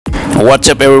What's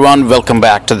up everyone, welcome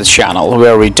back to the channel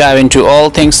where we dive into all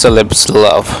things celebs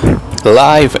love,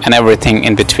 life and everything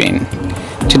in between.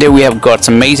 Today we have got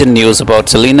some major news about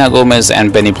Selena Gomez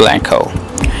and Blanco.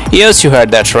 Yes, you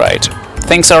heard that right.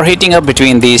 Things are heating up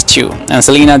between these two and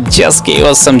Selena just gave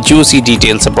us some juicy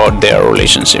details about their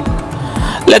relationship.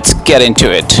 Let's get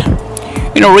into it.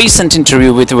 In a recent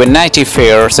interview with Vanity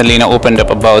Fair, Selena opened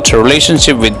up about her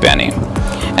relationship with Benny.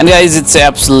 And guys, it's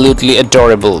absolutely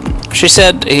adorable. She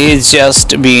said he's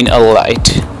just been a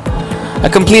light, a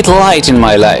complete light in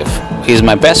my life. He's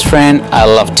my best friend. I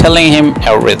love telling him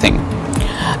everything.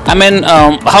 I mean,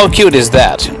 how cute is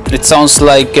that? It sounds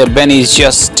like Benny is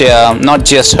just not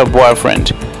just her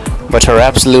boyfriend, but her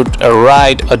absolute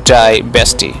ride or die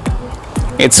bestie.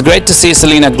 It's great to see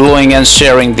Selena glowing and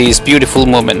sharing these beautiful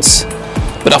moments.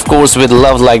 But of course, with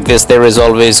love like this, there is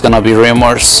always gonna be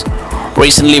rumors.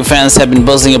 Recently, fans have been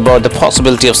buzzing about the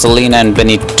possibility of Selena and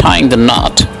Benny tying the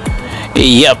knot.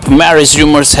 Yep, marriage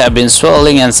rumors have been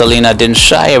swirling and Selena didn't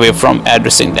shy away from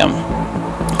addressing them.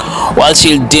 While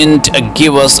she didn't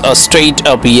give us a straight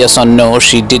up yes or no,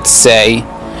 she did say,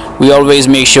 "We always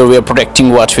make sure we are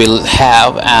protecting what we'll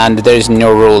have and there is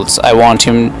no rules. I want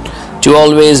him to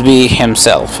always be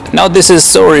himself." Now this is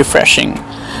so refreshing.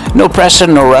 No pressure,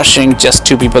 no rushing, just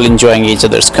two people enjoying each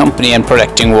other's company and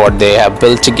protecting what they have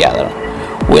built together.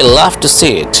 We love to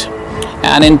see it.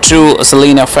 And in true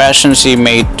Selena fashion, she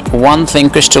made one thing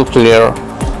crystal clear.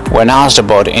 When asked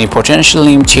about any potential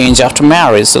name change after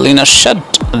marriage, Selena shut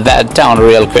that down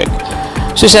real quick.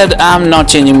 She said, "I'm not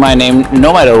changing my name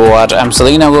no matter what. I'm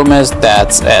Selena Gomez,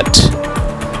 that's it."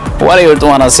 What do you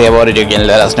want to say about it? You can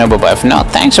let us know. Bye bye for now.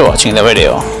 Thanks for watching the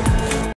video.